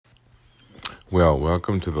Well,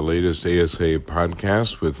 welcome to the latest ASA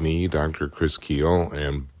podcast with me, Dr. Chris Keel,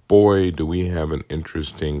 and boy, do we have an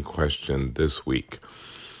interesting question this week.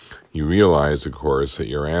 You realize, of course, that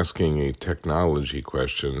you're asking a technology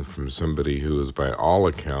question from somebody who is, by all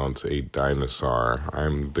accounts, a dinosaur.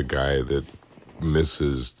 I'm the guy that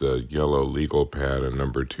misses the yellow legal pad and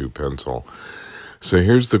number 2 pencil. So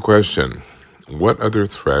here's the question. What other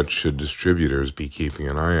threats should distributors be keeping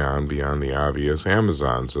an eye on beyond the obvious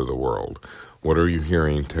Amazons of the world? What are you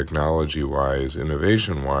hearing technology-wise,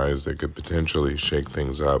 innovation-wise, that could potentially shake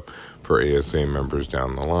things up for ASA members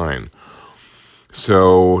down the line?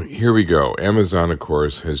 So here we go. Amazon, of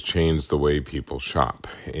course, has changed the way people shop,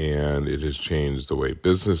 and it has changed the way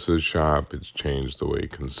businesses shop. It's changed the way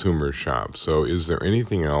consumers shop. So is there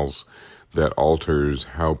anything else that alters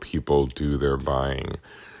how people do their buying?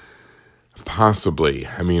 Possibly.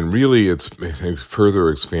 I mean, really, it's a further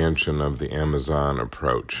expansion of the Amazon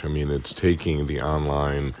approach. I mean, it's taking the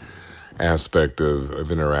online aspect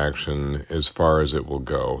of interaction as far as it will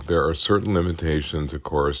go. There are certain limitations, of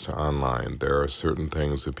course, to online. There are certain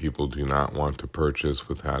things that people do not want to purchase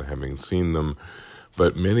without having seen them.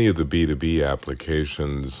 But many of the B2B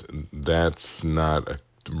applications, that's not a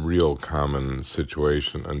real common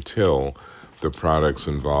situation until the products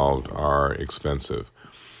involved are expensive.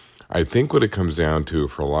 I think what it comes down to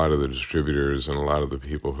for a lot of the distributors and a lot of the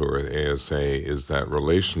people who are at ASA is that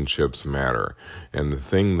relationships matter. And the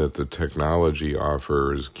thing that the technology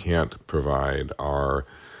offers can't provide are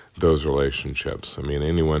those relationships. I mean,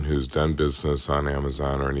 anyone who's done business on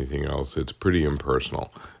Amazon or anything else, it's pretty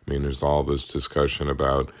impersonal. I mean, there's all this discussion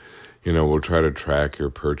about, we'll try to track your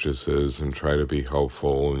purchases and try to be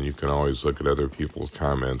helpful, and you can always look at other people's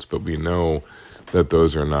comments, but we know that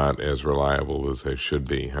those are not as reliable as they should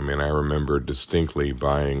be. I mean, I remember distinctly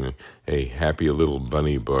buying a Happy Little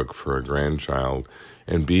Bunny book for a grandchild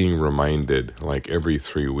and being reminded like every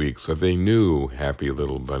 3 weeks of a new Happy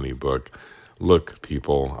Little Bunny book. Look,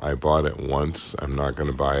 people, I bought it once. I'm not going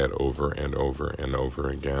to buy it over and over and over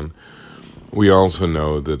again. We also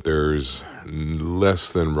know that there's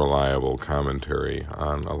less than reliable commentary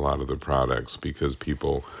on a lot of the products because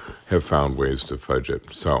people have found ways to fudge it.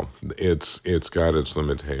 So it's got its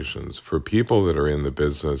limitations. For people that are in the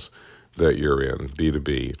business that you're in,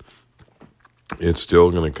 B2B, it's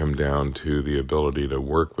still going to come down to the ability to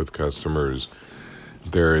work with customers.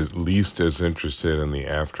 They're at least as interested in the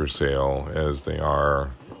after sale as they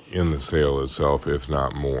are in the sale itself, if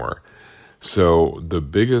not more. So the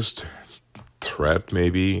biggest threat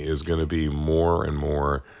maybe is going to be more and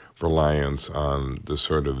more reliance on the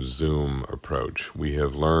sort of Zoom approach. We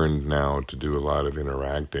have learned now to do a lot of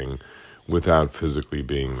interacting without physically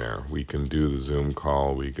being there. We can do the Zoom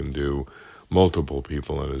call, we can do multiple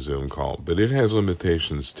people in a Zoom call, but it has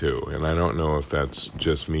limitations too. And I don't know if that's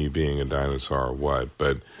just me being a dinosaur or what,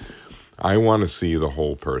 but I want to see the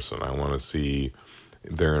whole person. I want to see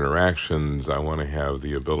their interactions. I want to have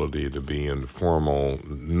the ability to be informal.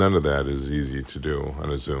 None of that is easy to do on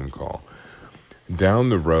a Zoom call. Down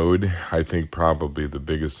the road, I think probably the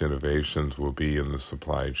biggest innovations will be in the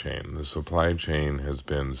supply chain. The supply chain has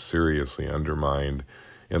been seriously undermined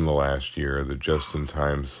in the last year. The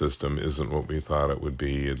just-in-time system isn't what we thought it would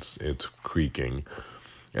be. It's creaking.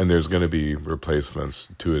 And there's going to be replacements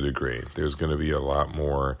to a degree. There's going to be a lot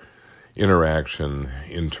more interaction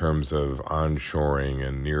in terms of onshoring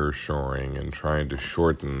and nearshoring and trying to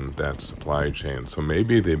shorten that supply chain. So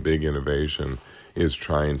maybe the big innovation is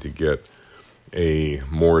trying to get a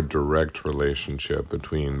more direct relationship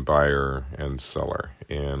between buyer and seller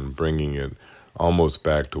and bringing it almost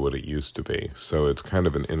back to what it used to be. So it's kind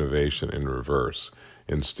of an innovation in reverse.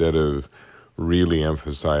 Instead of really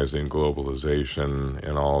emphasizing globalization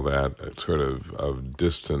and all that sort of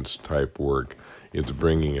distance type work, it's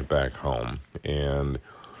bringing it back home. And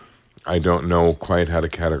I don't know quite how to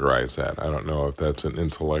categorize that. I don't know if that's an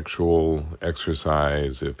intellectual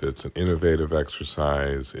exercise, if it's an innovative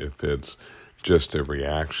exercise, if it's just a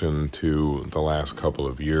reaction to the last couple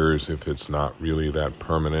of years, if it's not really that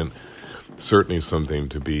permanent. Certainly something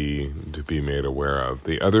to be made aware of.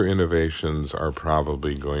 The other innovations are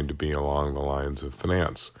probably going to be along the lines of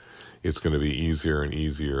finance. It's going to be easier and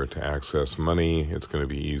easier to access money. It's going to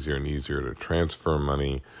be easier and easier to transfer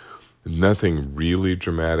money. Nothing really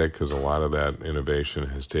dramatic because a lot of that innovation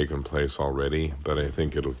has taken place already, but I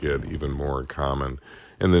think it'll get even more common.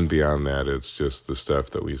 And then beyond that, it's just the stuff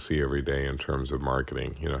that we see every day in terms of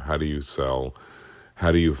marketing. How do you sell?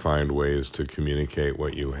 How do you find ways to communicate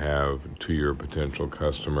what you have to your potential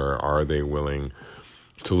customer? Are they willing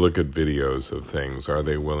to look at videos of things? Are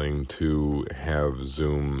they willing to have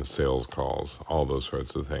Zoom sales calls? All those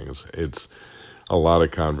sorts of things. It's a lot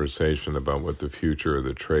of conversation about what the future of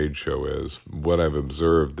the trade show is. What I've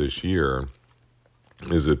observed this year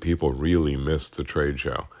is that people really missed the trade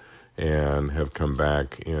show and have come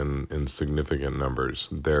back in significant numbers.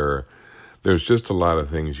 There's just a lot of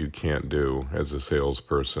things you can't do as a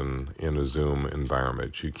salesperson in a Zoom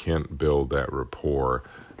environment. You can't build that rapport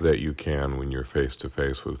that you can when you're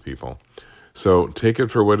face-to-face with people. So take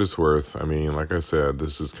it for what it's worth. I mean, like I said,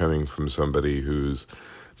 this is coming from somebody who's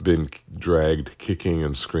been dragged kicking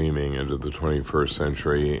and screaming into the 21st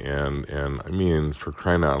century. And I mean, for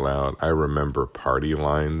crying out loud, I remember party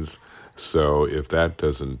lines. So if that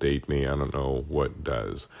doesn't date me, I don't know what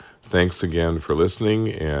does. Thanks again for listening.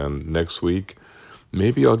 And next week,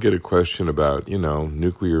 maybe I'll get a question about,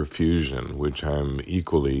 nuclear fusion, which I'm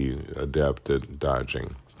equally adept at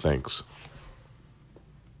dodging. Thanks.